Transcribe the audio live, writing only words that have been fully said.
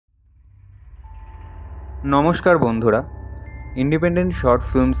নমস্কার বন্ধুরা, independent short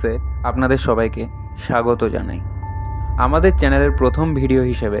ফিল্মসে আপনাদের সবাইকে স্বাগত জানাই। আমাদের চ্যানেলের প্রথম ভিডিও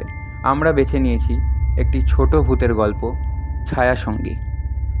হিসেবে আমরা বেছে নিয়েছি একটি ছোট ভূতের গল্প, ছায়াসঙ্গী।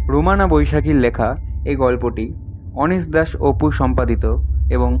 রুমানা বৈশাখীর লেখা এই গল্পটি অনিশ দাস অপু সম্পাদিত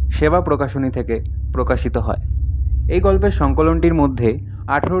এবং সেবা প্রকাশনী থেকে প্রকাশিত হয়। এই গল্পের সংকলনটির মধ্যে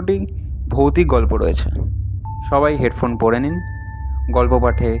 18টি ভৌতিক গল্প রয়েছে। সবাই হেডফোন পরে নিন। গল্প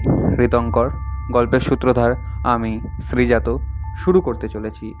পাঠে ঋতঙ্কর, গল্পের সূত্রধার আমি শ্রীজাত। শুরু করতে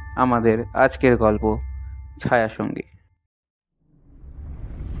চলেছি আমাদের আজকের গল্প, ছায়াসঙ্গী।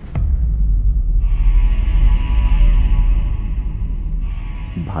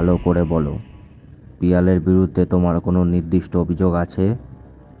 ভালো করে বলো, পিয়ালের বিরুদ্ধে তোমার কোনো নির্দিষ্ট অভিযোগ আছে?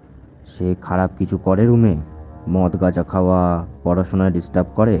 সে খারাপ কিছু করে রুমে? মদ গাঁজা খাওয়া, পড়াশোনায় ডিস্টার্ব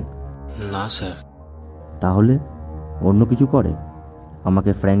করে? না স্যার। তাহলে অন্য কিছু করে?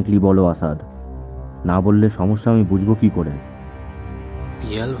 আমাকে ফ্র্যাঙ্কলি বলো আসাদ, না বললে সমস্যা আমি বুঝবো কি করে?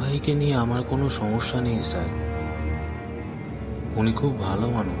 পিয়াল ভাইকে নিয়ে আমার কোনো সমস্যা নেই স্যার। উনি খুব ভালো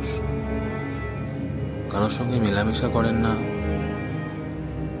মানুষ, কারোর সঙ্গে মেলামেশা করেন না,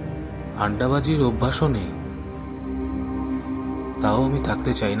 আড্ডাবাজির অভ্যাসও নেই। তাও আমি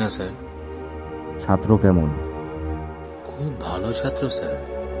থাকতে চাই না স্যার। ছাত্র কেমন? খুব ভালো ছাত্র স্যার,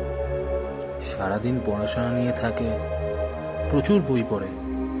 সারাদিন পড়াশোনা নিয়ে থাকে, প্রচুর বই পড়ে।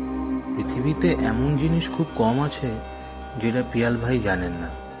 পৃথিবীতে এমন জিনিস খুব কম আছে যেটা পিয়াল ভাই জানেন না।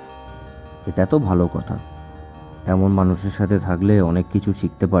 এটা তো ভালো কথা। এমন মানুষের সাথে থাকলে অনেক কিছু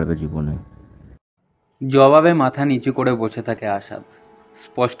শিখতে পারবে জীবনে। জবাবে মাথা নিচু করে বসে থাকে আসাদ।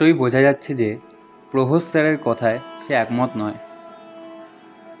 স্পষ্টই বোঝা যাচ্ছে যে প্রভোস্ট স্যারের কথায় সে একমত নয়।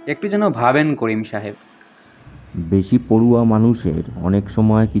 একটু যেন ভাবেন করিম সাহেব। বেশি পড়ুয়া মানুষের অনেক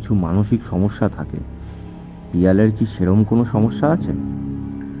সময় কিছু মানসিক সমস্যা থাকে। পিয়ালের কি সেরকম কোনো সমস্যা আছে?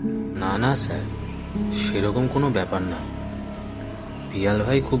 না না স্যার, সেরকম কোনো ব্যাপার না। পিয়াল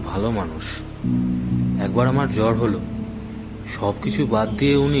ভাই খুব ভালো মানুষ। একবার আমার জ্বর হলো, সব কিছু বাদ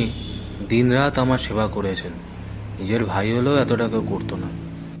দিয়ে উনি দিনরাত আমার সেবা করেছেন। নিজের ভাই হলেও এতটা কেউ করতো না।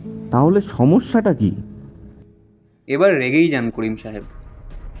 তাহলে সমস্যাটা কি? এবার রেগেই যান করিম সাহেব।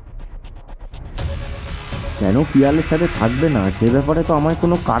 কেন পিয়ালের সাথে থাকবে না সে ব্যাপারে তো আমায়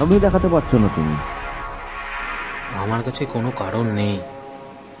কোনো কারণই দেখাতে পারছো না তুমি। আমার কাছে কোনো কারণ নেই,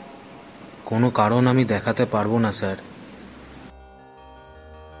 কোনো কারণ আমি দেখাতে পারবো না স্যার।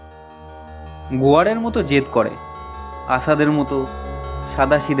 গোয়ারের মতো জেদ করে আসাদের মতো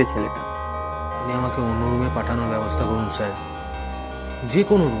সাদাসিধে ছেলেটা। আপনি আমাকে অন্য রুমে পাঠানোর ব্যবস্থা করুন স্যার, যে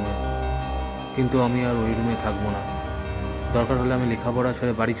কোনো রুমে। কিন্তু আমি আর ওই রুমে থাকবো না। দরকার হলে আমি লেখাপড়া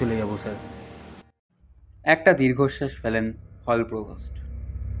ছেড়ে বাড়ি চলে যাবো স্যার। একটা দীর্ঘশ্বাস ফেলেন হল প্রভোস্ট।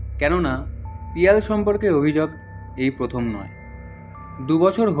 কেননা পিয়াল সম্পর্কে অভিযোগ এই প্রথম নয়। 2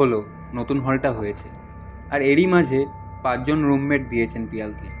 বছর হলো নতুন হলটা হয়েছে, আর এরই মাঝে 5 জন রুমমেট দিয়েছেন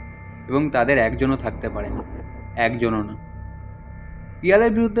পিয়ালকে, এবং তাদের একজনও থাকতে পারে না, একজনও না।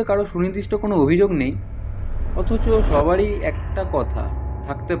 পিয়ালের বিরুদ্ধে কারো সুনির্দিষ্ট কোনো অভিযোগ নেই, অথচ সবারই একটা কথা,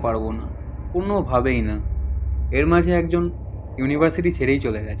 থাকতে পারবো না, কোনোভাবেই না। এর মাঝে একজন ইউনিভার্সিটি ছেড়েই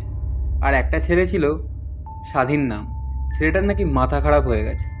চলে গেছে, আর একটা ছেলে ছিল স্বাধীন নাম। ছেলেটার নাকি মাথা খারাপ হয়ে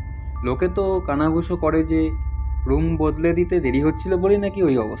গেছে। লোকে তো কানাঘুষো করে যে রুম বদলে দিতে দেরি হচ্ছিল বলেই নাকি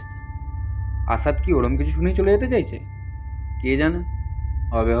ওই অবস্থা। আসাদ কি ওরম কিছু শুনেই চলে যেতে চাইছে? কে জানে,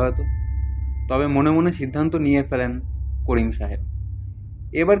 হবে হয়তো। তবে মনে মনে সিদ্ধান্ত নিয়ে ফেলেন করিম সাহেব,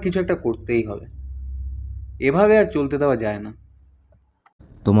 এবার কিছু একটা করতেই হবে। এভাবে আর চলতে দেওয়া যায় না।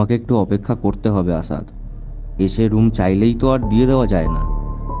 তোমাকে একটু অপেক্ষা করতে হবে আসাদ। এসে রুম চাইলেই তো আর দিয়ে দেওয়া যায় না।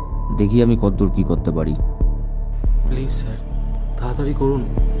 দেখি আমি কতদূর কি করতে পারি। প্লিজ স্যার, তাড়াতাড়ি করুন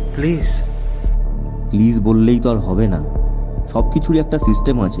প্লিজ। প্লিজ বললেই তো আর হবে না, সব কিছুরই একটা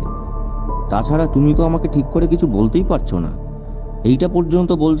সিস্টেম আছে। তাছাড়া তুমি তো আমাকে ঠিক করে কিছু বলতেই পারছো না। এইটা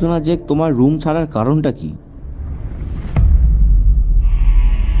পর্যন্ত বলছো না যে তোমার রুম ছাড়ার কারণটা কি।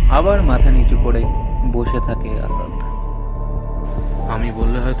 আবার মাথা নিচু করে বসে থাকে আসাদ। আমি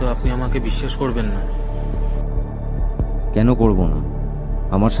বললে হয়তো আপনি আমাকে বিশ্বাস করবেন না। কেন করব না?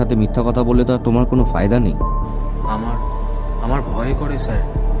 আমার সাথে মিথ্যা কথা বলে তো আর তোমার কোনো ফায়দা নেই। আমার আমার ভয় করে স্যার,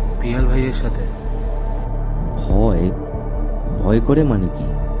 পিয়াল ভাইয়ের সাথে। ভয়? ভয় করে মানে কি?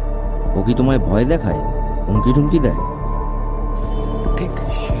 ও কি তোমায় ভয় দেখায়, হুমকি টুমকি দেয়? ঠিক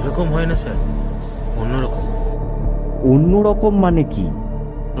সেরকম হয় না স্যার, অন্যরকম। অন্যরকম মানে কি?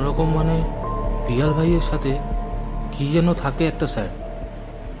 অন্যরকম মানে পিয়াল ভাইয়ের সাথে কি যেন থাকে একটা স্যার।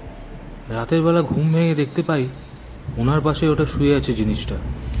 রাতের বেলা ঘুম ভেঙে দেখতে পাই ওনার পাশে ওটা শুয়ে আছে জিনিসটা।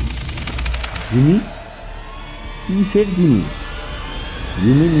 জিনিস? কিসের জিনিস?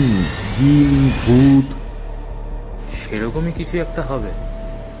 জিন, ভূত? সেরকমই কিছু একটা হবে,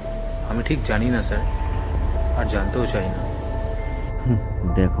 আমি ঠিক জানি না স্যার। আর জানতেও চাই না।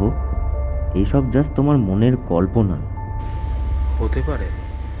 দেখো, এইসব জাস্ট তোমার মনের কল্পনা। হতে পারে,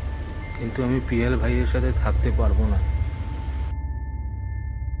 কিন্তু আমি পিয়াল ভাইয়ের সাথে থাকতে পারবো না।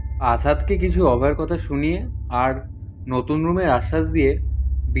 আসাদকে কিছু অভয়ের কথা শুনিয়ে আর নতুন রুমের আশ্বাস দিয়ে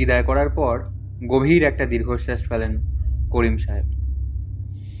বিদায় করার পর গভীর একটা দীর্ঘশ্বাস ফেলেন করিম সাহেব।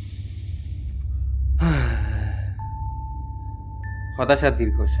 হতাশার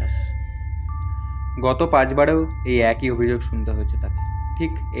দীর্ঘশ্বাস। গত 5 বারেও এই একই অভিযোগ শুনতে হয়েছে তাকে,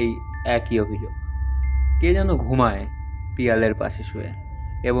 ঠিক এই একই অভিযোগ। কে যেন ঘুমায় পিয়ালের পাশে শুয়ে,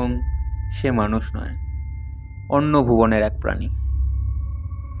 এবং সে মানুষ নয়, অন্য ভুবনের এক প্রাণী।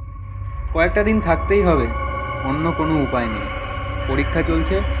 কয়েকটা দিন থাকতেই হবে, অন্য কোনো উপায় নেই। পরীক্ষা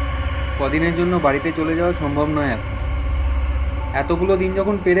চলছে, কদিনের জন্য বাড়িতে চলে যাওয়া সম্ভব নয় এখন। এতগুলো দিন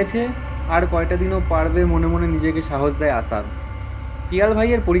যখন পেরেছে, আর কয়টা দিনও পারবে মনে মনে নিজেকে সাহস দেয় আসাদ। পিয়াল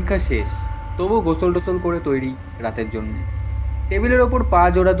ভাইয়ের পরীক্ষা শেষ, তবু গোসল টোসল করে তৈরি রাতের জন্য। টেবিলের ওপর পা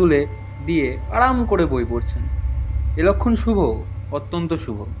জোড়া তুলে দিয়ে আরাম করে বই পড়ছেন। এ লক্ষণ শুভ, অত্যন্ত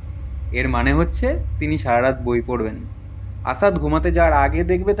শুভ। এর মানে হচ্ছে তিনি সারা রাত বই পড়বেন। আসাদ ঘুমাতে যাওয়ার আগে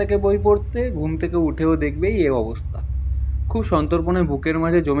দেখবে তাকে বই পড়তে, ঘুম থেকে উঠেও দেখবেই এ অবস্থা। খুব সন্তর্পণে বুকের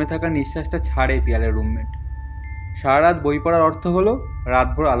মাঝে জমে থাকা নিঃশ্বাসটা ছাড়ে পিয়ালের রুমমেট। সারা রাত বই পড়ার অর্থ হলো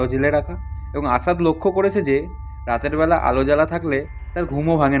রাতভর আলো জ্বেলে রাখা, এবং আসাদ লক্ষ্য করেছে যে রাতের বেলা আলো জ্বালা থাকলে তার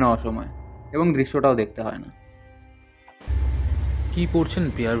ঘুমও ভাঙে না অসময়, এবং দৃশ্যটাও দেখতে হয় না। কি পড়ছেন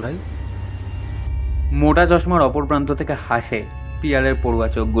পিয়াল ভাই? মোটা চশমার অপর প্রান্ত থেকে হাসে পিয়ালের পড়ুয়া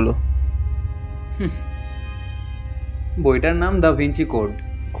চোখগুলো। বইটার নাম দ্য ভিঞ্চি কোড।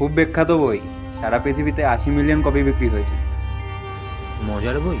 খুব বিখ্যাত বই, সারা পৃথিবীতে 80 মিলিয়ন কপি বিক্রি হয়েছে।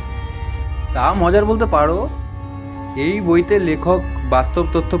 মজার বই? তা মজার বলতে পারো। এই বইতে লেখক বাস্তব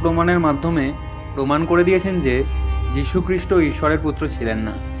তথ্য প্রমাণের মাধ্যমে প্রমাণ করে দিয়েছেন যে যীশুখ্রিস্ট ঈশ্বরের পুত্র ছিলেন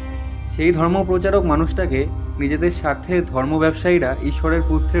না। সেই ধর্ম প্রচারক মানুষটাকে নিজেদের স্বার্থে ধর্ম ব্যবসায়ীরা ঈশ্বরের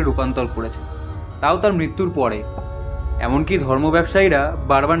পুত্রে রূপান্তর করেছে, তাও তার মৃত্যুর পরে। এমনকি ধর্ম ব্যবসায়ীরা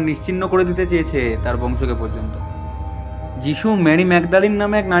বারবার নিশ্চিহ্ন করে দিতে চেয়েছে তার বংশকে পর্যন্ত। যিশু ম্যারি ম্যাগদালিন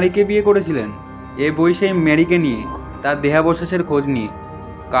নামে এক নারীকে বিয়ে করেছিলেন। এ বই সেই ম্যারিকে নিয়ে, তার দেহাবশেষের খোঁজ নিয়ে।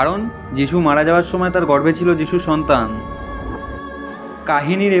 কারণ যিশু মারা যাওয়ার সময় তার গর্ভে ছিল যিশুর সন্তান।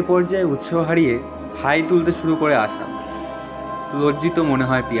 কাহিনীর এ পর্যায়ে উৎসাহ হারিয়ে হাই তুলতে শুরু করে আসা। লজ্জিত মনে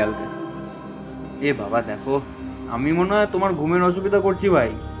হয় পিয়ালকে। এ বাবা দেখো, আমি মনে হয় তোমার ঘুমের অসুবিধা করছি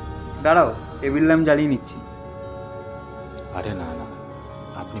ভাই। দাঁড়াও, টেবিল ল্যাম্প জ্বালিয়ে নিচ্ছি। আরে না না,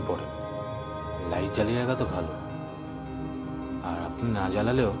 আপনি পড়েন। লাইট জ্বালিয়ে রাখা তো ভালো, আর আপনি না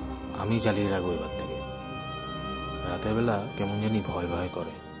জ্বালালেও আমি জ্বালিয়ে রাখবো এবার থেকে। রাতের বেলা কেমন জানি ভয় ভয়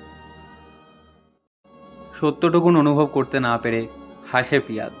করে। সত্যটুকুন অনুভব করতে না পেরে হাসে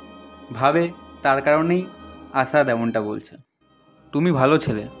পিয়াল। ভাবে তার কারণেই আসাদ এমনটা বলছে। তুমি ভালো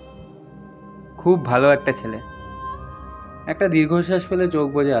ছেলে, খুব ভালো একটা ছেলে। একটা দীর্ঘশ্বাস ফেলে চোখ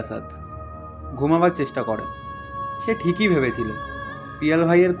বোঝে আসাদ। ঘুমাবার চেষ্টা করে। সে ঠিকই ভেবেছিল পিয়াল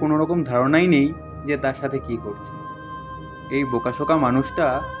ভাইয়ের কোনো রকম ধারণাই নেই যে তার সাথে কি করছে। এই বোকাশোকা মানুষটা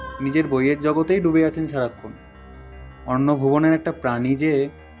নিজের বইয়ের জগতেই ডুবে আছেন সারাক্ষণ। অন্য ভুবনের একটা প্রাণী যে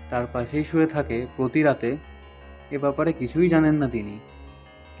তার পাশেই শুয়ে থাকে প্রতি রাতে, এ ব্যাপারে কিছুই জানেন না তিনি।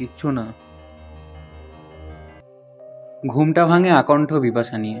 কিচ্ছু না। ঘুমটা ভাঙে আকণ্ঠ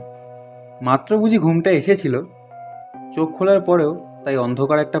বিপাশা নিয়ে। মাত্র বুঝি ঘুমটা এসেছিল। চোখ খোলার পরেও তাই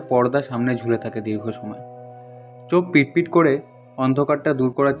অন্ধকার একটা পর্দা সামনে ঝুলে থাকে দীর্ঘ সময়। চোখ পিটপিট করে অন্ধকারটা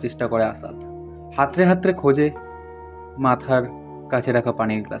দূর করার চেষ্টা করে আসাদ। হাতড়ে হাতড়ে খোঁজে মাথার কাছে রাখা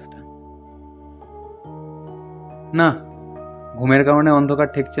পানির গ্লাসটা। না, ঘুমের কারণে অন্ধকার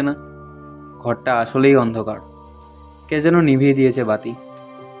ঠেকছে না। ঘরটা আসলেই অন্ধকার। কে যেন নিভিয়ে দিয়েছে বাতি।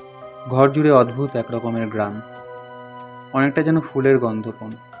 ঘর জুড়ে অদ্ভুত এক রকমের গ্রাম, অনেকটা যেন ফুলের গন্ধ।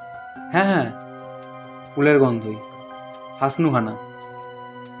 কোন হ্যাঁ, ফুলের গন্ধই। হাসনুহানা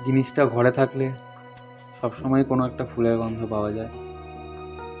জিনিসটা ঘরে থাকলে সবসময় কোনো একটা ফুলের গন্ধ পাওয়া যায়।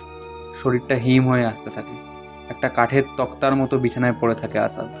 শরীরটা হিম হয়ে আসতে থাকে। একটা কাঠের তক্তার মতো বিছানায় পড়ে থাকে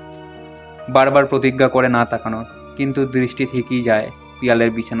আসাদ। বারবার প্রতিজ্ঞা করে না তাকানোর, কিন্তু দৃষ্টি থেকেই যায়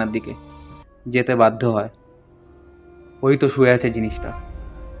পিয়ালের বিছানার দিকে। যেতে বাধ্য হয়। ওই তো শুয়ে আছে জিনিসটা।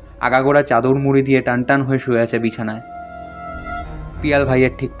 আগাগোড়া চাদর মুড়ি দিয়ে টান টান হয়ে শুয়ে আছে বিছানায়, পিয়াল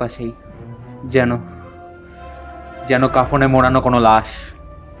ভাইয়ের ঠিক পাশেই। যেন কাফনে মোড়ানো কোনো লাশ।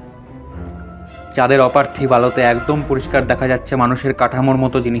 চাঁদের অপার্থিব আলোতে একদম পরিষ্কার দেখা যাচ্ছে মানুষের কাঠামোর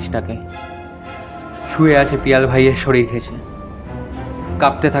মতো জিনিসটাকে। শুয়ে আছে পিয়াল ভাইয়ের শরীর ঘেঁষে।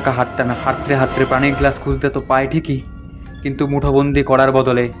 কাঁপতে থাকা হাতটা না হাতড়ে হাতড়ে পানির গ্লাস খুঁজতে তো পায় ঠিকই, কিন্তু মুঠোবন্দি করার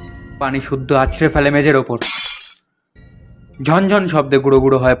বদলে পানি শুদ্ধ আছড়ে ফেলে মেঝের ওপর। ঝনঝন শব্দে গুঁড়ো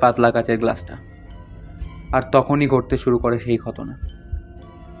গুঁড়ো হয় পাতলা কাচের গ্লাসটা। আর তখনই ঘটতে শুরু করে সেই ঘটনা,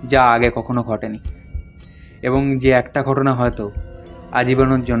 যা আগে কখনো ঘটেনি। এবং যে একটা ঘটনা হয়তো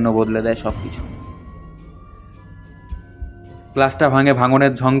আজীবনের জন্য বদলে দেয় সব কিছু। গ্লাসটা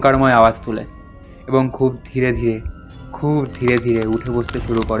ভাঙনের ঝংকারময় আওয়াজ তুলে এবং খুব ধীরে ধীরে উঠে বসতে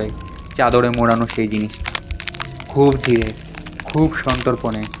শুরু করে চাদরে মোড়ানো সেই জিনিসটা। খুব ধীরে, খুব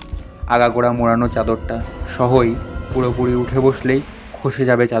সন্তর্পণে আগাগোড়া মোড়ানো চাদরটা সহই পুরোপুরি উঠে বসলেই খসে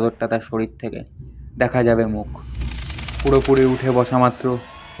যাবে চাদরটা তার শরীর থেকে, দেখা যাবে মুখ। পুরোপুরি উঠে বসা মাত্র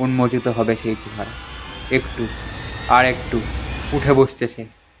উন্মোচিত হবে সেই চেহারা। একটু আর একটু উঠে বসছে সে।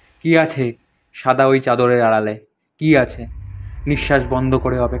 কী আছে সাদা ওই চাদরের আড়ালে? কী আছে? নিঃশ্বাস বন্ধ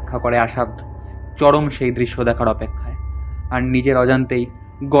করে অপেক্ষা করে আসাদ, চরম সেই দৃশ্য দেখার অপেক্ষায়। আর নিজের অজান্তেই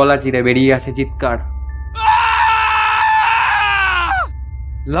গলা চিরে বেরিয়ে আসে চিৎকার।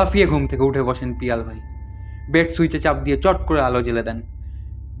 লাফিয়ে ঘুম থেকে উঠে বসেন পিয়াল ভাই। বেড সুইচে চাপ দিয়ে চট করে আলো জ্বেলে দেন।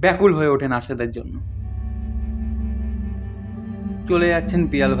 ব্যাকুল হয়ে ওঠেন আসাদের জন্য। চলে যাচ্ছেন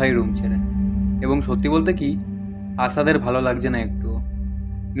পিয়াল ভাই রুম ছেড়ে। এবং সত্যি বলতে কি, আসাদের ভালো লাগছে না একটুও।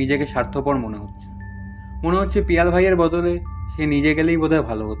 নিজেকে স্বার্থপর মনে হচ্ছে পিয়াল ভাইয়ের বদলে সে নিজে গেলেই বোধহয়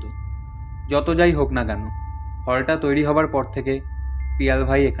ভালো হতো। যত যাই হোক না কেন, হলটা তৈরি হবার পর থেকে পিয়াল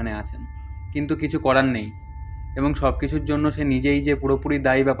ভাই এখানে আছেন, কিন্তু কিছু করার নেই। এবং সব কিছুর জন্য সে নিজেই যে পুরোপুরি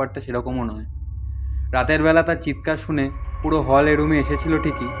দায়ী ব্যাপারটা সেরকমও নয়। রাতের বেলা তার চিৎকার শুনে পুরো হল এ রুমে এসেছিল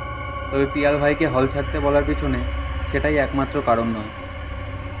ঠিকই, তবে পিয়াল ভাইকে হল ছাড়তে বলার পিছনে সেটাই একমাত্র কারণ নয়।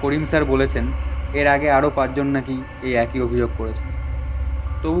 করিম স্যার বলেছেন এর আগে আরও 5 জন নাকি এই একই অভিযোগ করেছে।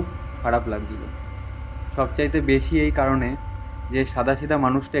 তবু খারাপ লাগছিল সবচাইতে বেশি এই কারণে যে সাদাসিধা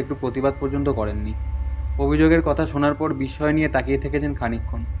মানুষটা একটু প্রতিবাদ পর্যন্ত করেননি। অভিযোগের কথা শোনার পর বিস্ময় নিয়ে তাকিয়ে থেকেছেন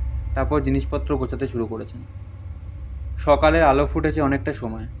খানিকক্ষণ, তারপর জিনিসপত্র গোছাতে শুরু করেছেন। সকালের আলো ফুটেছে অনেকটা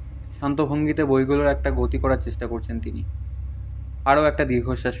সময়। শান্ত ভঙ্গিতে বইগুলোর একটা গতি করার চেষ্টা করছেন তিনি। আরও একটা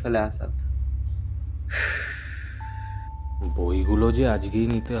দীর্ঘশ্বাস ফেলে আসাদ। বইগুলো যে আজকেই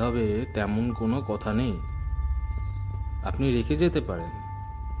নিতে হবে তেমন কোনো কথা নেই, আপনি রেখে যেতে পারেন,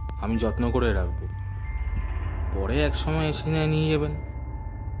 আমি যত্ন করে রাখবো, পরে এক সময় এসে নিয়ে যাবেন।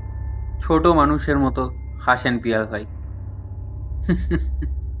 ছোট মানুষের মতো হাসেন পিয়াল ভাই।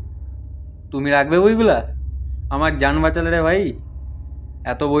 তুমি রাখবে বইগুলা? আমার জান বাঁচালে রে ভাই।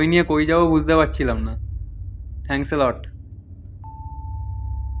 এত বই নিয়ে কই যাবো বুঝতে পারছিলাম না। থ্যাঙ্কস এ লট।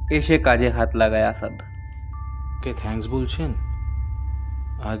 এসে কাজে হাত লাগায় আসাদ। কে থ্যাঙ্কস বলছেন?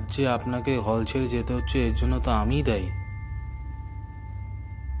 আজ যে আপনাকে হল ছেড়ে যেতে হচ্ছে এর জন্য তো আমিই দায়ী।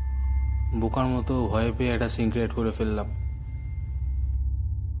 বোকার মতো ভয় পেয়ে একটা সিক্রেট করে ফেললাম।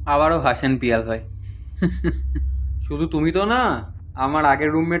 আবারও হাসেন পিয়াল ভাই। শুধু তুমি তো না, আমার আগের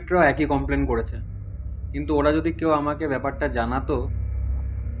রুমমেটরাও একই কমপ্লেন করেছে। কিন্তু ওরা যদি কেউ আমাকে ব্যাপারটা জানাতো।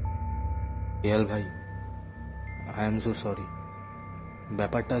 পিয়াল ভাই, আই এম সো সরি।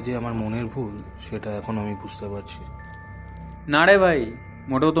 ব্যাপারটা যে আমার মনের ভুল সেটা এখন আমি বুঝতে পারছি। না রে ভাই,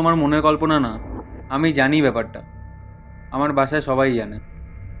 মোটেও তোমার মনের কল্পনা না। আমি জানি ব্যাপারটা। আমার বাসায় সবাই জানে।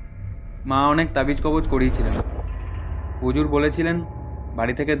 মা অনেক তাবিজ কবজ করিয়েছিলেন। হুজুর বলেছিলেন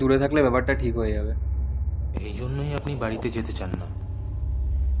বাড়ি থেকে দূরে থাকলে ব্যাপারটা ঠিক হয়ে যাবে। এই জন্যই আপনি বাড়িতে যেতে চান না,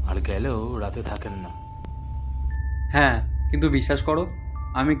 আর গেলেও রাতে থাকেন না। হ্যাঁ, কিন্তু বিশ্বাস করো,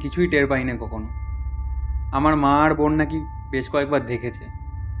 আমি কিছুই টের পাই না কখনো। আমার মা আর বোন নাকি বেশ কয়েকবার দেখেছে,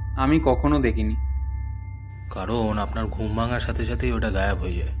 আমি কখনো দেখিনি। কারণ আপনার ঘুম ভাঙার সাথে সাথেই ওটা গায়েব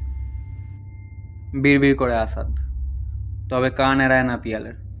হয়ে যায়। বিড়বিড় করে আসাদ, তবে কান এড়ায় না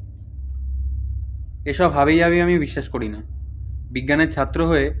পিয়ালের। এসব হাবি আমি বিশ্বাস করি না। বিজ্ঞানের ছাত্র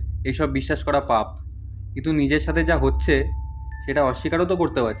হয়ে এইসব বিশ্বাস করা পাপ, কিন্তু নিজের সাথে যা হচ্ছে সেটা অস্বীকারও তো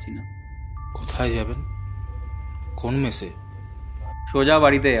করতে পারছি না। কোথায় যাবেন? কোন মেসে? সোজা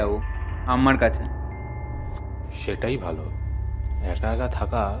বাড়িতে যাবো, আম্মার কাছে। সেটাই ভালো, একা একা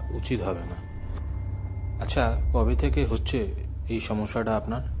থাকা উচিত হবে না। আচ্ছা, কবে থেকে হচ্ছে এই সমস্যাটা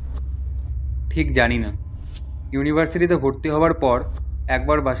আপনার? ঠিক জানি না। ইউনিভার্সিটিতে ভর্তি হওয়ার পর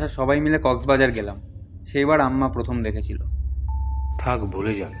একবার বাসার সবাই মিলে কক্সবাজার গেলাম, সেইবার আম্মা প্রথম দেখেছিল। থাক,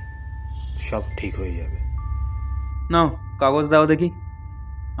 ভুলে যান, সব ঠিক হয়ে যাবে। নাও কাগজ দাও দেখি,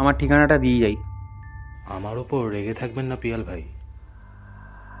 আমার ঠিকানাটা দিয়ে যাই। আমার ওপর রেগে থাকবেন না পিয়াল ভাই।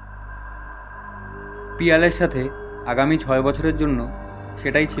 পিয়ালের সাথে আগামী 6 বছরের জন্য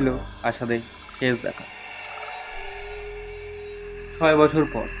সেটাই ছিল আসাদের শেষ দেখা। 6 বছর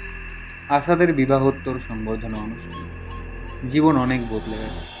পর আসাদের বিবাহোত্তর সংবর্ধনা অনুষ্ঠান। জীবন অনেক বদলে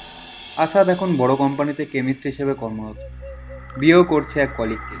গেছে। আসাদ এখন বড় কোম্পানিতে কেমিস্ট হিসেবে কর্মরত। বিয়েও করছে এক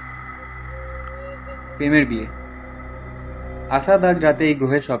কলিগকে। প্রেমের বিয়ে। আসাদ আজ রাতে এই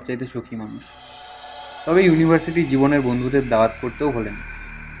গ্রহের সবচাইতে সুখী মানুষ। তবে ইউনিভার্সিটি জীবনের বন্ধুদের দাওয়াত করতেও হলেন।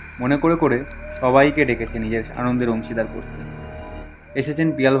 মনে করে করে সবাইকে ডেকেছে নিজের আনন্দের অংশীদার করতে। এসেছেন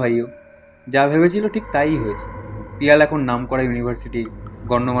পিয়াল ভাইও। যা ভেবেছিল ঠিক তাই হয়েছে। পিয়াল এখন নামকরা ইউনিভার্সিটির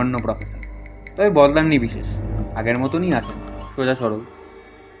গণ্যমান্য প্রফেসর। তো তবে বদলাননি বিশেষ, আগের মতনই আছেন, সোজা সরল।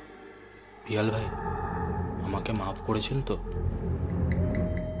 পিয়াল ভাই, আমাকে মাফ করেছেন তো?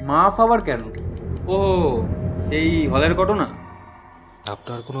 মাফ আবার কেন? ও, সেই হলের ঘটনা?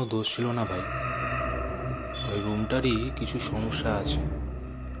 আপনার কোনো দোষ ছিল না ভাই, ওই রুমটারই কিছু সমস্যা আছে।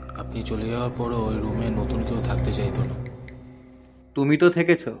 আপনি চলে যাওয়ার পরও ওই রুমে নতুন কেউ থাকতে চাইতো না। তুমি তো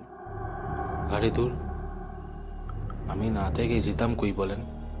থেকেছ। আরে দূর, আমি না থেকে যেতাম কই বলেন?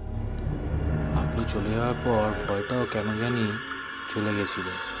 আপনি চলে যাওয়ার পর ভয়টাও কেন জানি চলে গেছিল।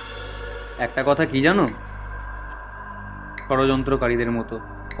 একটা কথা কি জানো? ষড়যন্ত্রকারীদের মতো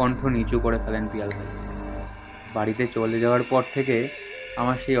কণ্ঠ নিচু করে ফেলেন পিয়াল ভাই। বাড়িতে চলে যাওয়ার পর থেকে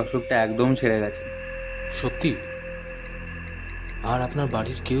আমার সেই অসুখটা একদম ছেড়ে গেছে। সত্যি? আর আপনার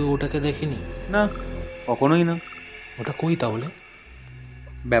বাড়ির কেউ ওটাকে দেখেনি? না, কখনোই না। ওটা কই তাহলে?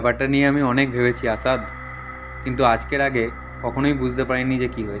 ব্যাপারটা নিয়ে আমি অনেক ভেবেছি আসাদ, কিন্তু আজকের আগে কখনোই বুঝতে পারিনি যে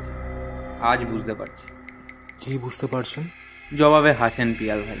কি হয়েছে। আজ বুঝতে পারছি। কি বুঝতে পারছেন? জবাবে হাসেন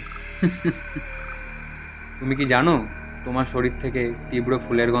পিয়াল ভাই। তুমি কি জানো তোমার শরীর থেকে তীব্র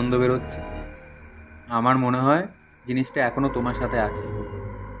ফুলের গন্ধ বেরোচ্ছে? আমার মনে হয় জিনিসটা এখনো তোমার সাথে আছে।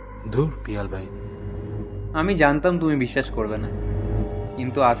 ধুর পিয়াল ভাই, আমি জানতাম তুমি বিশ্বাস করবে না,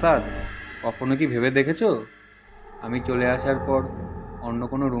 কিন্তু আসাদ, কখনো কি ভেবে দেখেছো আমি চলে আসার পর অন্য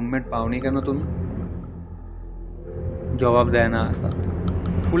কোনো রুমমেট পাওনি কেন তুমি? জবাব দেয় না আসাদ।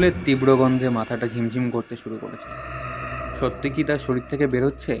 ফুলের তীব্র গন্ধে মাথাটা ঝিমঝিম করতে শুরু করেছে। সত্যি কি তার শরীর থেকে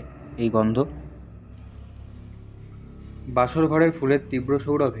বেরোচ্ছে এই গন্ধ? বাসর ঘরের ফুলের তীব্র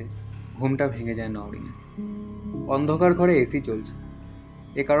সৌরভে ঘুমটা ভেঙে যায় নওরিনের। অন্ধকার ঘরে এসি চলছে,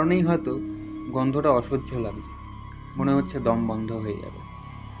 এ কারণেই হয়তো গন্ধটা অসহ্য লাগছে। মনে হচ্ছে দম বন্ধ হয়ে যাবে।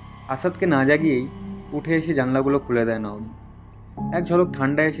 আসাদকে না জাগিয়েই উঠে এসে জানলাগুলো খুলে দেয় নওরিন। এক ঝলক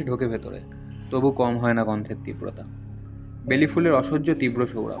ঠান্ডা এসে ঢোকে ভেতরে, তবু কম হয় না গন্ধের তীব্রতা। বেলি ফুলের অসহ্য তীব্র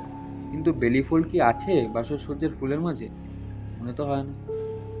সৌরভ। কিন্তু বেলি ফুল কি আছে বাসর সূর্যের ফুলের মাঝে? মনে তো হয় না।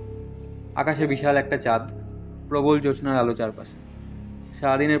 আকাশে বিশাল একটা চাঁদ, প্রবল জ্যোৎস্নার আলো চারপাশে।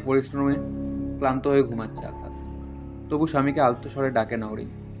 সারাদিনের পরিশ্রমে ক্লান্ত হয়ে ঘুমাচ্ছে আসাদ, তবু স্বামীকে আলতো স্বরে ডাকে নওরিন।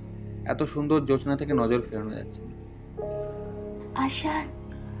 এত সুন্দর জ্যোৎস্না থেকে নজর ফেরানো যাচ্ছে না। আশাদ,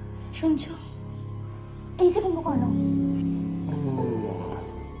 শুনছো? এই যে কুম্ভকর্ণ।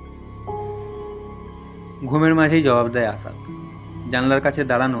 ঘুমের মাঝেই জবাব দেয় আসাদ। জানলার কাছে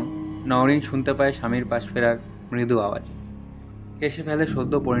দাঁড়ানো নওরিন শুনতে পায় স্বামীর পাশ ফেরার মৃদু আওয়াজ। হেসে ফেলে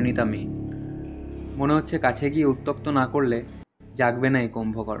সদ্য পরিণীতা মেয়ে। মনে হচ্ছে কাছে গিয়ে উত্ত্যক্ত না করলে জাগবে না এই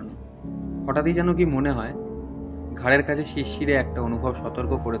কুম্ভকর্ণ। হঠাৎই যেন কি মনে হয়, ঘাড়ের কাছে শিরশিরে একটা অনুভব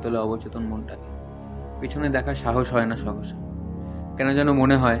সতর্ক করে তোলে অবচেতন মনটাকে। পিছনে দেখার সাহস হয় না সহসা। কেন যেন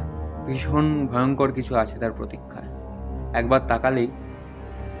মনে হয় ভীষণ ভয়ঙ্কর কিছু আছে তার প্রতীক্ষায়। একবার তাকালেই,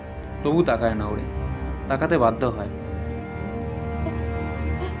 তবু তাকায় না ওরে, তাকাতে বাধ্য হয়।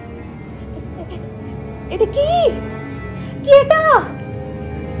 এটা কি? কি এটা?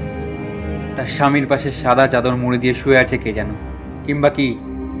 তার স্বামীর পাশে সাদা চাদর মুড়ি দিয়ে শুয়ে আছে কে যেন। কিংবা কি,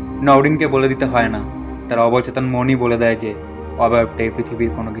 নওরিনকে বলে দিতে হয় না, তার অবচেতন মনই বলে দেয় যে অবয়বটা এই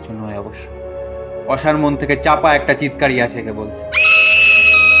পৃথিবীর কোনো কিছু নয় অবশ্য। অসার মন থেকে চাপা একটা চিৎকারই আসে কেবল।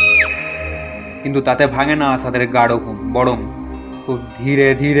 কিন্তু তাতে ভাঙে না আসাদের গাঢ় ঘুম, বরং খুব ধীরে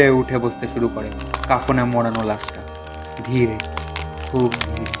ধীরে উঠে বসতে শুরু করে কাফনে মোড়ানো লাশটা। ধীরে, খুব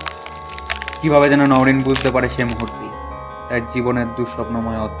ধীরে। কিভাবে যেন নওরিন বুঝতে পারে সে মুহূর্তেই তার জীবনের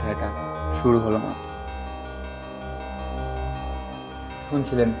দুঃস্বপ্নময় অধ্যায়টা শুরু হলো মাত্র।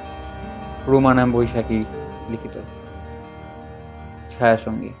 শুনছিলেন রুমা নাম বৈশাখী লিখিত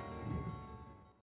ছায়াসঙ্গী।